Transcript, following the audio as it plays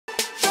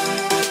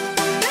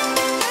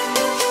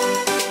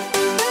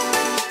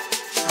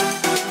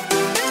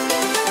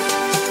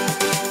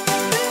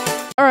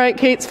right,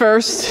 Kate's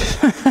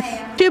first.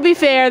 To be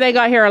fair, they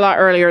got here a lot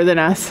earlier than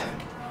us.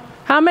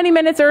 How many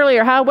minutes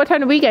earlier? What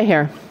time did we get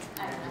here?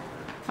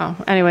 Oh,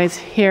 anyways,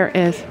 here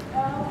is.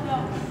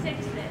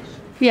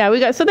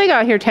 Yeah, so they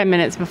got here 10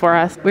 minutes before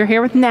us. We're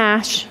here with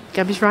Nash.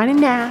 Gabby's riding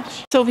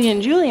Nash. Sylvia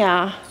and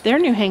Julia, their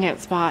new hangout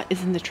spot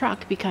is in the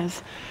truck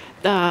because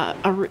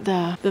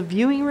the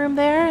viewing room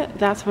there,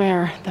 that's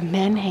where the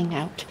men hang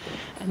out.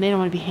 And they don't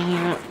want to be hanging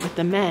out with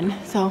the men.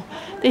 So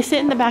they sit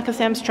in the back of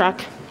Sam's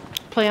truck,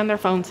 play on their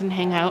phones and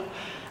hang out.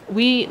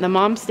 The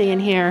moms stay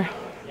in here,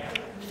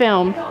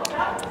 film.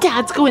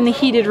 Dads go in the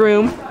heated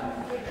room.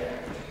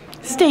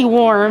 Stay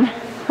warm.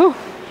 Whew.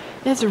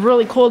 It's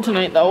really cold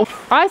tonight though.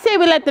 I say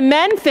we let the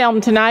men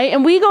film tonight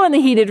and we go in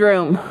the heated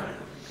room.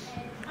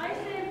 I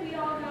say we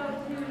all go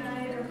to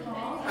Niagara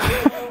Falls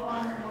and go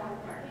on the water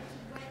park.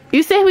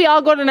 You say we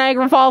all go to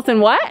Niagara Falls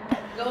and what?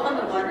 Go on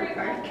the water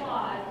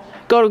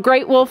park. Go to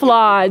Great Wolf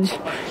Lodge.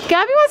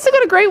 Gabby wants to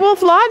go to Great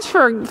Wolf Lodge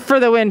for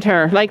the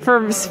winter, like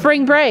for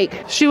spring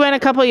break. She went a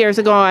couple years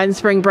ago on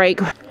spring break,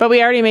 but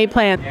we already made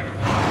plans.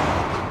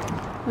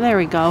 There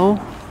we go.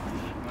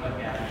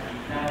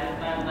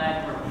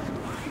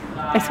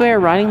 I swear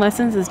riding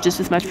lessons is just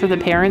as much for the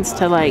parents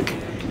to like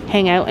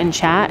hang out and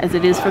chat as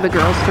it is for the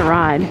girls to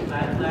ride.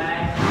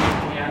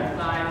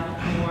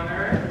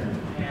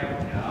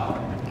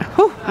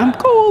 Whew, I'm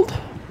cold.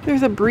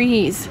 There's a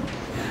breeze.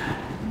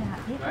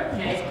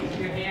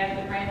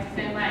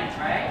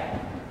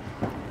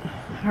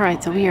 All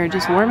right, so we are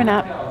just warming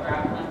up,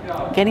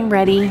 getting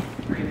ready.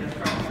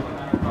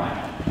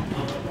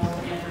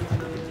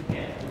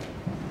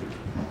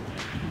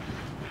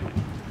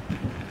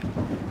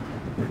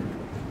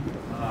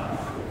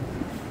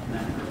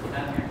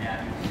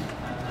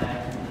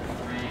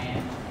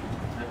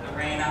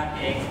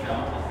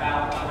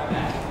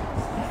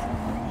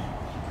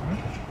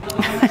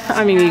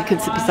 I mean, you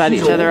could sit beside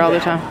each other all the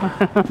time.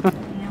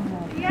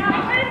 Yeah,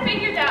 I kind of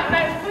figured that when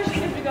I was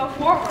pushing him to go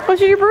forward.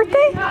 Was it your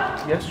birthday?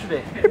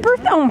 Yesterday. Your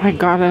birthday? Oh my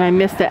God, and I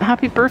missed it.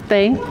 Happy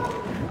birthday.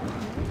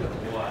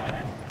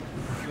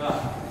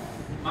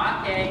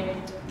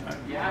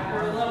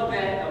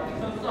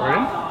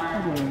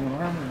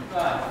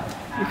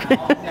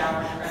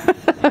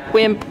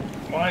 Wimp.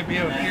 Why be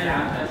out here?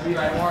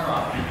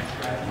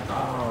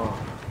 Oh,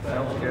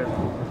 that was good.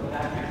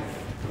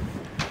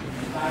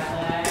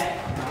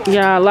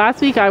 Yeah,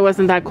 last week I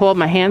wasn't that cold.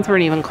 My hands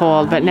weren't even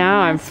cold, but now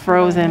I'm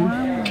frozen.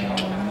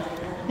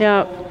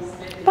 Yep.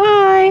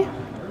 Bye.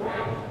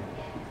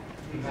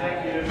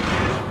 Executive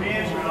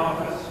Management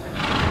Office.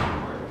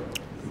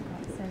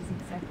 It says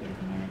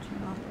Executive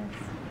Management Office.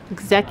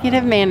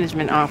 Executive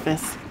Management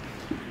Office.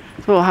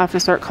 So we'll have to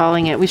start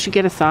calling it. We should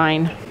get a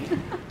sign.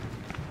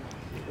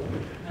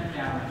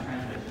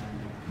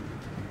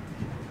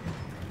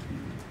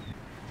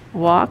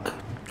 Walk,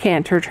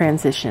 canter,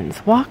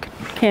 transitions. Walk,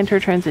 canter,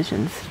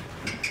 transitions.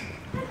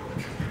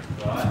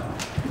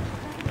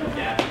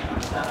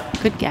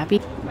 Good, Gabby.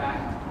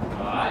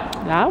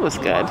 That was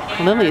good.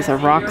 Lily's a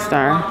rock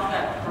star.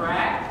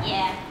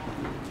 Yeah.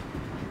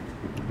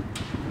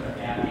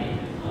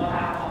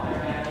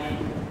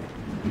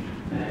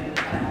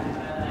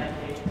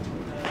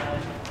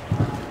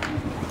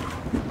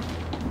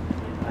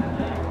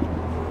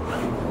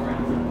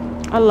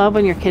 I love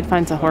when your kid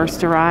finds a horse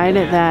to ride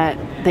that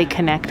they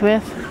connect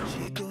with.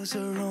 She goes her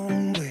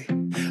own way,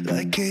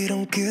 like I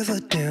don't give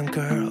a damn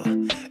girl.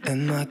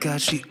 And my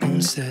God, she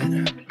owns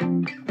it.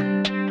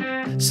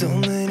 So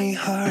many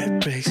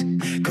heartbreaks,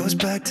 goes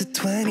back to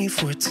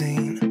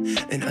 2014.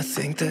 And I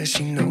think that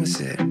she knows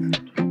it. And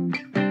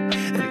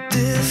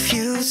if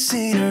you've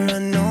seen her, I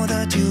know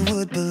that you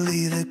would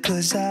believe it.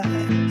 Cause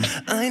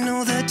I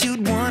know that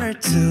you'd want her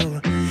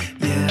to.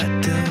 Yeah, I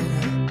do.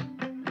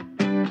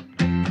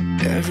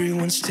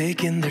 Everyone's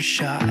taking their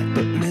shot,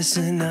 but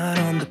missing out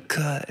on the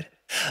cut.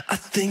 I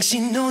think she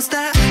knows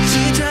that.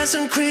 She drives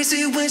them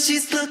crazy when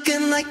she's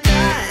looking like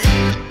that.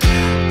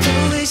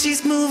 The way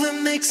she's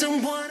moving makes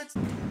them want to.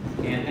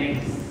 Can't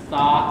think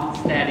soft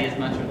and steady as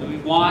much as we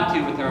want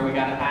to with her. We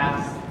gotta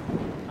have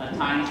a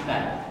tiny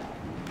step.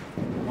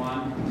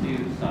 1,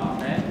 2,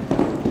 soft it.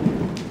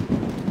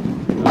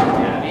 Go,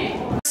 Gabby.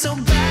 So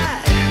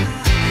bad.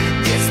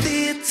 It's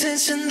the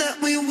attention that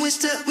we wish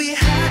that we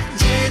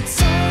had. Yeah,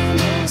 it's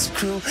almost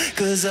cruel,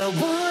 cause I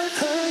want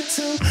her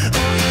to.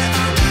 Oh yeah,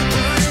 I'm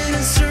running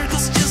in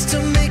circles just to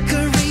make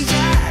her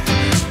react.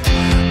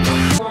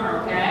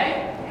 Corner,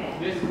 okay?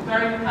 This is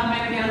starting to come in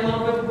and get a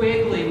little bit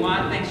wiggly.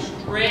 Want things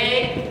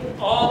straight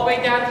all the way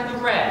down to the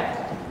red.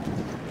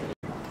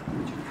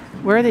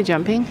 Where are they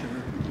jumping?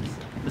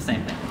 The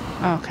same thing.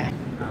 Oh, okay.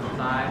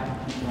 Outside.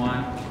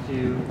 1,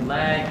 2,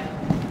 leg.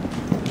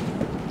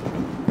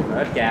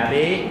 Good,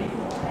 Gabby.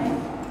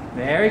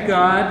 Very good.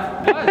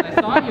 Good. I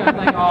saw you. I was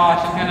like, oh,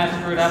 she's gonna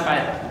screw it up by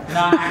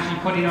not actually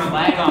putting her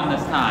leg on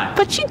this time.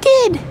 But she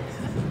did.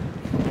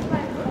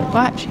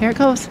 Watch, here it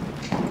goes.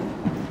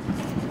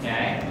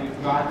 Okay,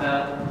 we've got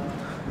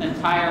the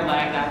entire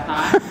leg that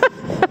time.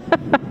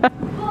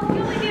 Well,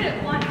 you only did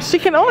it once. She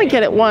can only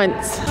get it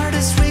once. Heart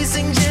is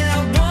racing, yeah, I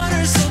want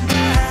her so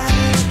bad.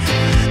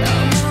 I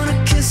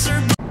wanna kiss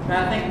her.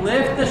 Nothing.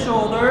 Lift the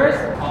shoulders.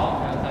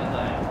 Call outside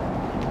leg.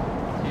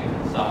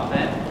 2.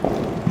 Soften.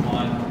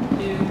 1,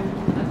 2.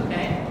 That's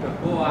okay. Good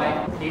boy.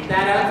 Keep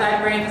that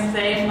outside brain the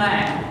same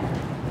leg.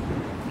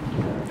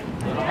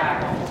 Little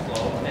hackle.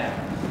 Slow it down.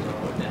 Slow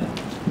it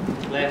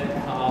down.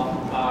 Lift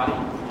off body.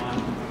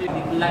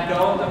 1, 2. Let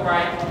go of the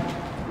right.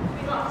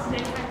 We lost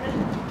it.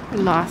 We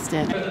lost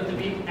it. For them to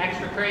be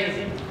extra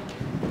crazy.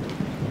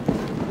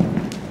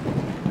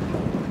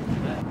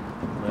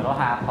 Little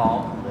half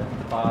halt. Lift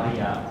the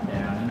body up,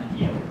 down in the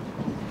heel.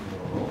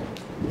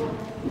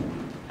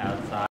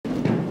 Outside.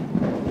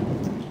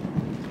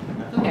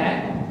 That's okay.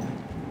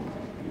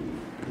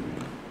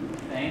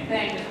 Same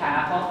thing, just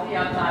half halt the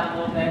outside a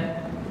little bit.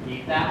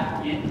 Keep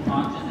that in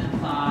conscious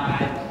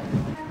inside.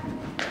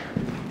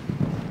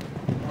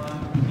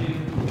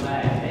 1, 2,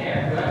 leg.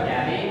 There, good,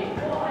 Gabby.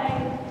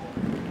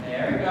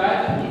 Very good.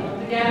 Keep them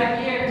together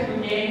here.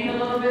 We're gaining a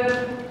little bit of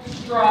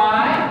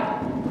stride.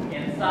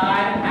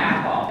 Inside and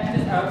half halt. And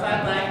just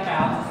outside leg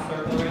bounce.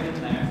 Circle right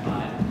in there.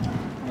 Fine.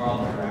 We're all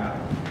the way around.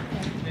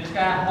 You just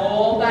gotta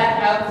hold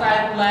that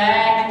outside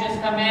leg and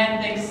just come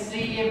in. They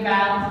see and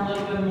bounce a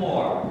little bit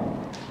more.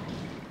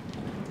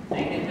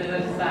 Sink it to the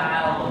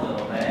saddle a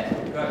little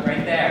bit. Good.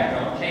 Right there.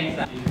 Don't change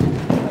that.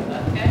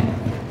 That's okay.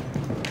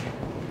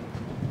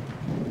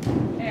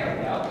 There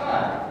we go.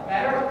 Good.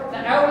 Better. The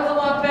out was a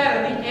lot better.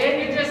 The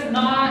in, you're just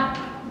not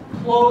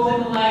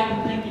closing the leg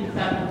and thinking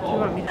stepping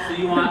forward. So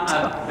you want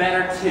a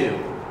better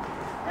 2.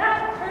 That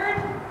turn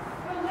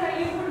comes at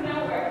you from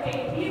nowhere,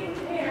 Kate. Be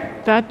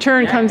prepared. That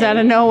turn comes out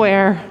of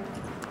nowhere.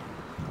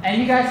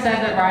 And you guys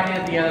said that riding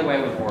it the other way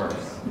was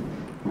worse.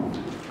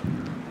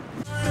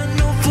 I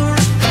know for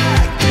a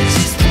fact that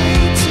she's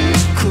way too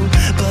cool,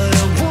 but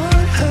I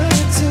want her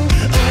to.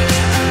 Oh,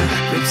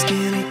 yeah. Ripped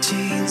skinny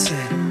jeans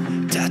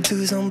and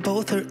tattoos on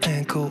both her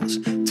ankles.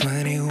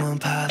 21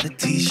 Pilot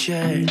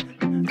t-shirt.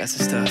 That's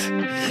the stuff.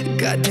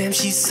 Goddamn,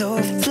 she's so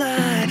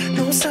fly.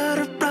 Knows how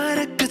to write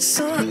a good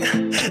song.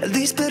 At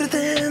least better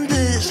than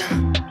this.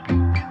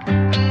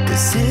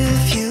 'Cause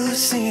if you've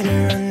seen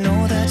her, I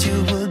know that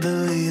you would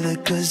believe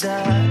it. 'Cause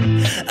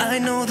I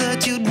know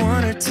that you'd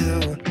want her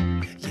to.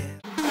 Yeah.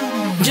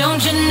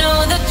 Don't you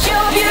know that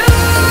you're beautiful?